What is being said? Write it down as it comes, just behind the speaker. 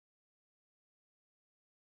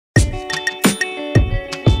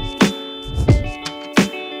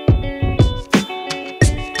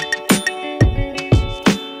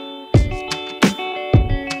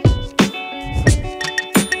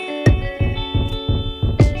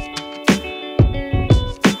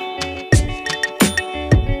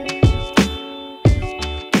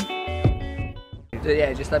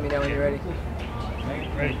Okay, just let me know when you're ready.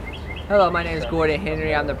 Ready. Hello, my name is Gordon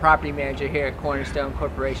Henry. I'm the property manager here at Cornerstone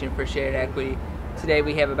Corporation for Shared Equity. Today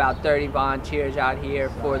we have about 30 volunteers out here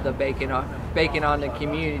for the Bacon on the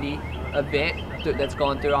Community event that's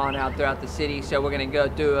going out throughout the city. So we're going to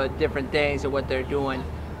go through different things of what they're doing.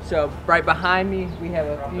 So right behind me we have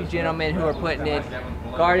a few gentlemen who are putting in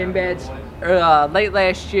garden beds. Late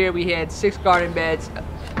last year we had 6 garden beds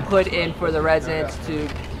put in for the residents to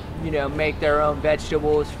make their own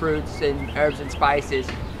vegetables, fruits, and herbs and spices.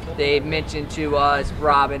 They mentioned to us,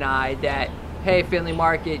 Rob and I, that hey, Finley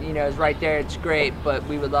Market, is right there, it's great, but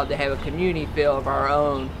we would love to have a community feel of our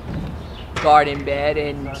own garden bed,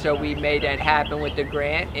 and so we made that happen with the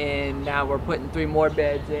grant, and now we're putting 3 more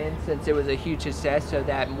beds in since it was a huge success so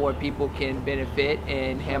that more people can benefit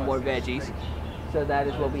and have more veggies. So that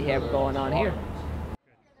is what we have going on here.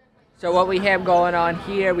 So what we have going on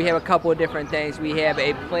here, we have a couple of different things. We have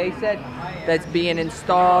a playset that's being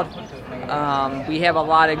installed. We have a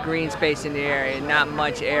lot of green space in the area, not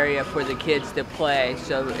much area for the kids to play,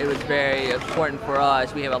 so it was very important for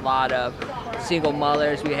us. We have a lot of single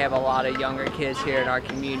mothers, we have a lot of younger kids here in our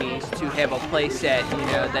communities to have a playset,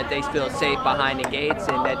 that they feel safe behind the gates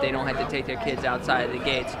and that they don't have to take their kids outside of the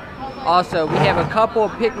gates. Also, we have a couple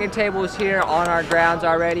of picnic tables here on our grounds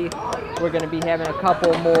already. We're going to be having a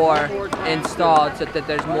couple more installed so that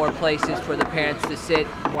there's more places for the parents to sit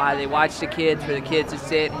while they watch the kids, for the kids to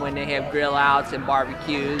sit when they have grill outs and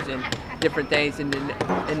barbecues and different things in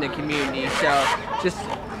the community. So just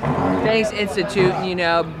things instituting,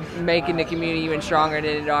 making the community even stronger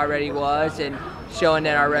than it already was, and showing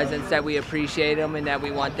that our residents that we appreciate them and that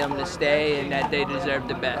we want them to stay and that they deserve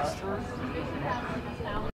the best.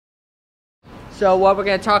 So what we're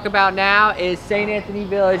going to talk about now is St. Anthony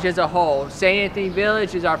Village as a whole. St. Anthony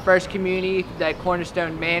Village is our first community that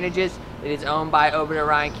Cornerstone manages. It is owned by Over the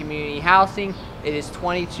Rhine Community Housing. It is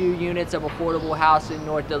 22 units of affordable housing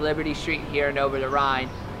north of Liberty Street here in Over the Rhine.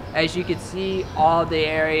 As you can see, all the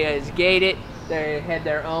area is gated. They have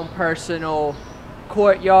their own personal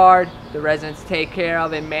courtyard. The residents take care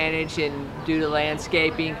of and manage and do the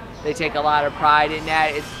landscaping. They take a lot of pride in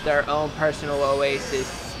that. It's their own personal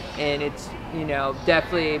oasis, and it's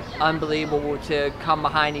definitely unbelievable to come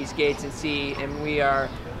behind these gates and see, and we are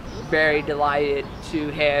very delighted to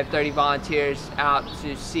have 30 volunteers out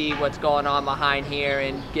to see what's going on behind here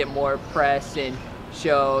and get more press and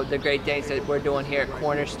show the great things that we're doing here at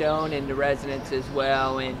Cornerstone and the residents as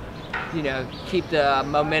well, and keep the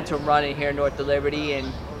momentum running here north of Liberty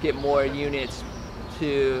and get more units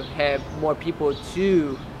to have more people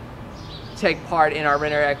to take part in our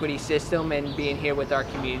renter equity system and being here with our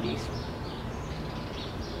communities.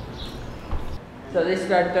 So this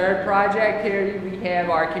is our 3rd project. Here we have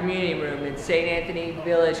our community room. It's St. Anthony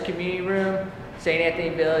Village Community Room. St. Anthony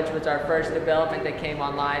Village was our first development that came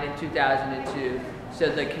online in 2002. So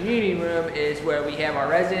the community room is where we have our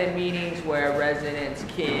resident meetings, where residents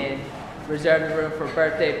can reserve the room for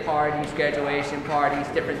birthday parties, graduation parties,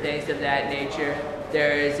 different things of that nature.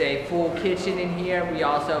 There is a full kitchen in here. We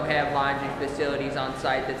also have laundry facilities on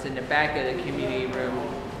site that's in the back of the community room.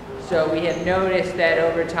 So we have noticed that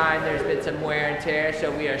over time there's been some wear and tear, so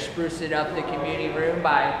we are sprucing up the community room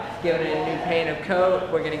by giving it a new paint of coat.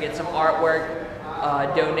 We're going to get some artwork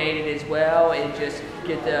donated as well, and just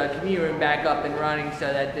get the community room back up and running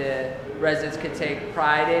so that the residents can take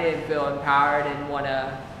pride in it and feel empowered and want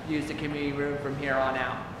to use the community room from here on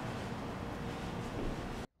out.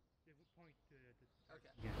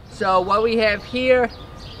 So what we have here,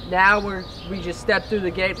 now we just stepped through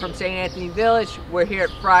the gate from St. Anthony Village. We're here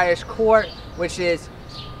at Friars Court, which is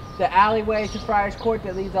the alleyway to Friars Court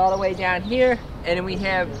that leads all the way down here, and then we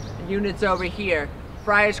have units over here.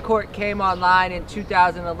 Friars Court came online in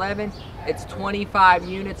 2011. It's 25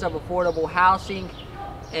 units of affordable housing,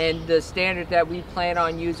 and the standard that we plan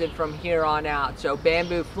on using from here on out. So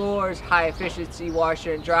bamboo floors, high efficiency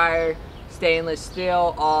washer and dryer, stainless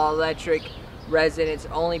steel, all electric. Residents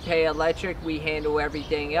only pay electric, we handle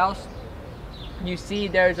everything else. You see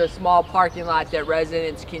there's a small parking lot that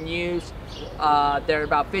residents can use. There are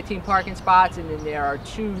about 15 parking spots, and then there are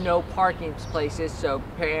 2 no parking places, so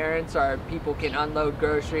parents or people can unload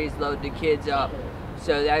groceries, load the kids up.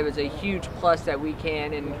 So that was a huge plus that we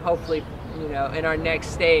can, and hopefully in our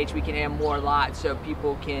next stage we can have more lots so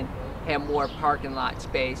people can have more parking lot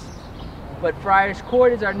space. But Friars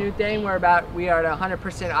Court is our new thing. We are at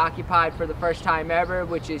 100% occupied for the first time ever,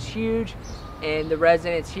 which is huge. And the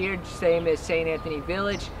residents here, same as St. Anthony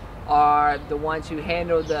Village, are the ones who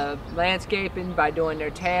handle the landscaping by doing their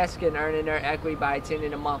task and earning their equity by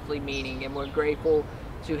attending a monthly meeting. And we're grateful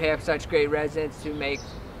to have such great residents to make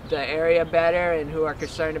the area better and who are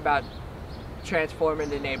concerned about transforming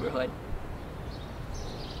the neighborhood.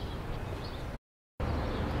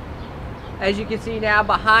 As you can see now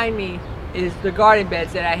behind me is the garden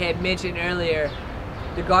beds that I had mentioned earlier.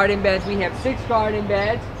 The garden beds, we have 6 garden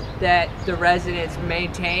beds that the residents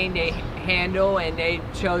maintain, they handle, and they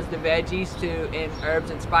chose the veggies and herbs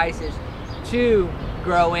and spices to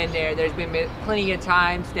grow in there. There's been plenty of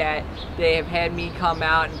times that they have had me come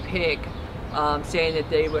out and pick, saying that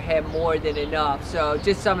they would have more than enough. So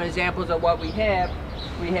just some examples of what we have.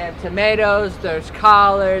 We have tomatoes, there's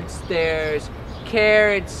collards, there's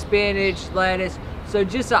carrots, spinach, lettuce. So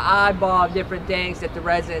just an eyeball of different things that the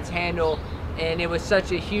residents handle. And it was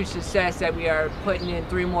such a huge success that we are putting in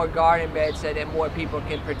 3 more garden beds so that more people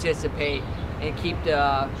can participate and keep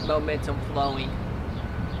the momentum flowing.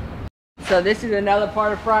 So this is another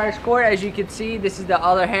part of Friars Court. As you can see, this is the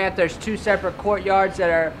other half. There's 2 separate courtyards that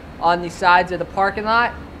are on the sides of the parking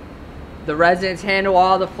lot. The residents handle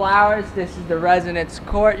all the flowers. This is the residents'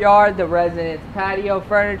 courtyard, the residents' patio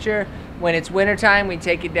furniture. When it's wintertime, we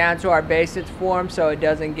take it down to our basements for them so it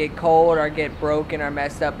doesn't get cold or get broken or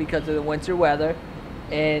messed up because of the winter weather.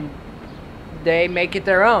 And they make it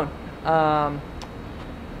their own.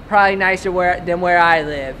 Probably nicer than where I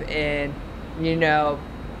live. And, you know,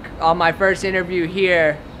 on my first interview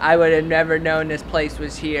here, I would have never known this place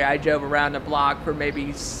was here. I drove around the block for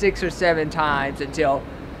maybe 6 or 7 times until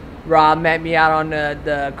Rob met me out on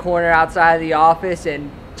the corner outside of the office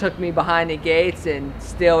and took me behind the gates. And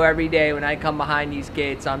still every day when I come behind these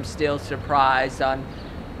gates, I'm still surprised on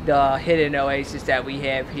the hidden oasis that we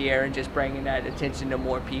have here, and just bringing that attention to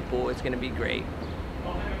more people is going to be great.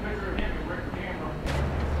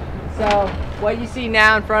 So what you see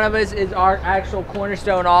now in front of us is our actual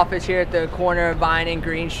Cornerstone office here at the corner of Vine and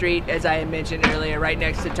Green Street, as I had mentioned earlier, right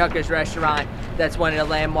next to Tucker's Restaurant. That's one of the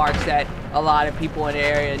landmarks that a lot of people in the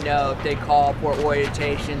area know if they call for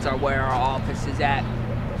orientations or where our office is at.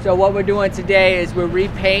 So what we're doing today is we're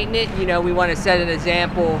repainting it. You know, we want to set an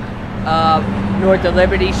example of north of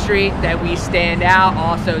Liberty Street, that we stand out.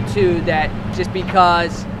 Also too, that just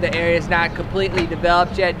because the area is not completely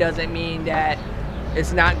developed yet doesn't mean that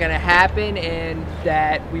it's not going to happen and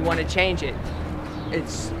that we want to change it.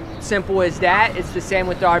 It's simple as that. It's the same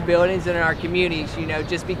with our buildings and our communities. You know,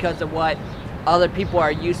 just because of what other people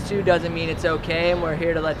are used to doesn't mean it's okay, and we're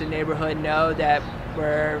here to let the neighborhood know that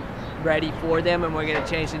we're ready for them and we're going to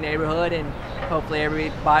change the neighborhood, and hopefully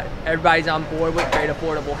everybody's on board with great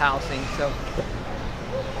affordable housing. So,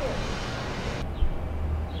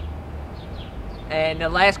 and the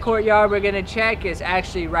last courtyard we're going to check is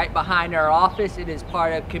actually right behind our office. It is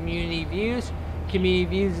part of Community Views. Community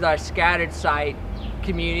Views is our scattered site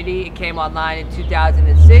community. It came online in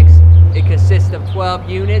 2006. It consists of 12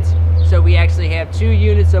 units. So we actually have 2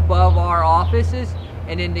 units above our offices,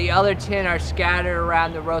 and then the other 10 are scattered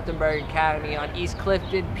around the Rothenberg Academy on East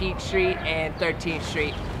Clifton, Peach Street, and 13th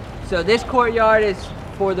Street. So this courtyard is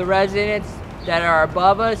for the residents that are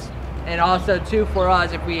above us, and also too for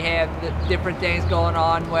us if we have different things going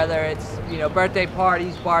on, whether it's, you know, birthday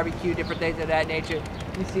parties, barbecue, different things of that nature.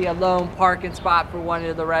 You see a lone parking spot for one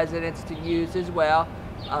of the residents to use as well.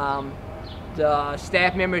 The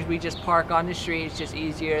staff members, we just park on the street. It's just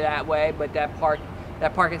easier that way, but that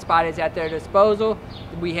parking spot is at their disposal.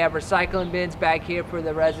 We have recycling bins back here for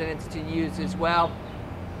the residents to use as well,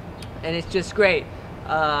 and it's just great.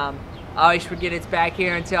 I always forget it's back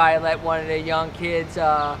here until I let one of the young kids,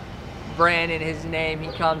 Brandon, his name,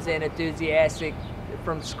 he comes in enthusiastic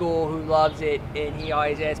from school who loves it, and he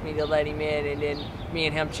always asks me to let him in, and then me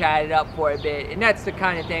and him chatted up for a bit. And that's the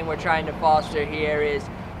kind of thing we're trying to foster here, is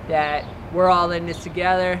that we're all in this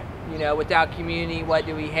together. You know, without community, what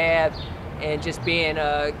do we have? And just being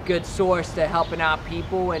a good source to helping out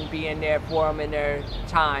people and being there for them in their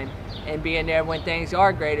time, and being there when things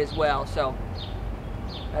are great as well. So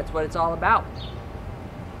that's what it's all about.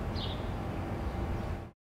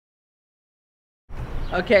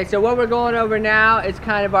 Okay, so what we're going over now is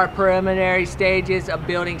kind of our preliminary stages of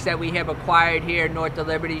buildings that we have acquired here north of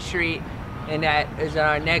Liberty Street, and that is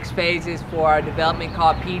our next phases for our development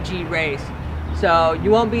called PG Race. So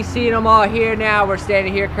you won't be seeing them all here now. We're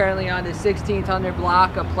standing here currently on the 1600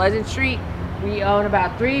 block of Pleasant Street. We own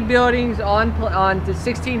about 3 buildings on the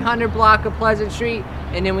 1600 block of Pleasant Street,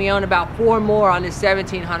 and then we own about 4 more on the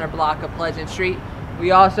 1700 block of Pleasant Street.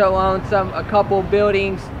 We also own a couple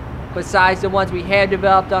buildings besides the ones we have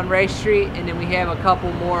developed on Race Street, and then we have a couple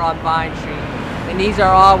more on Vine Street. And these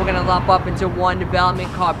are all, we're going to lump up into one development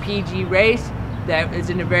called PG Race that is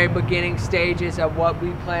in the very beginning stages of what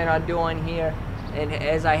we plan on doing here. And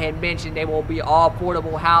as I had mentioned, they will be all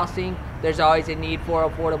affordable housing. There's always a need for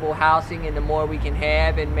affordable housing, and the more we can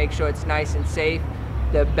have and make sure it's nice and safe,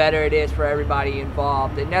 the better it is for everybody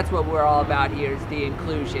involved. And that's what we're all about here, is the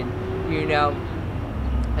inclusion. You know,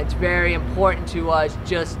 it's very important to us,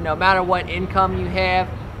 just no matter what income you have,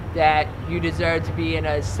 that you deserve to be in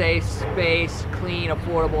a safe space, clean,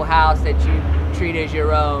 affordable house that you treat as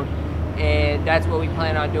your own. And that's what we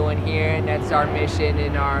plan on doing here, and that's our mission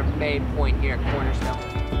and our main point here at Cornerstone.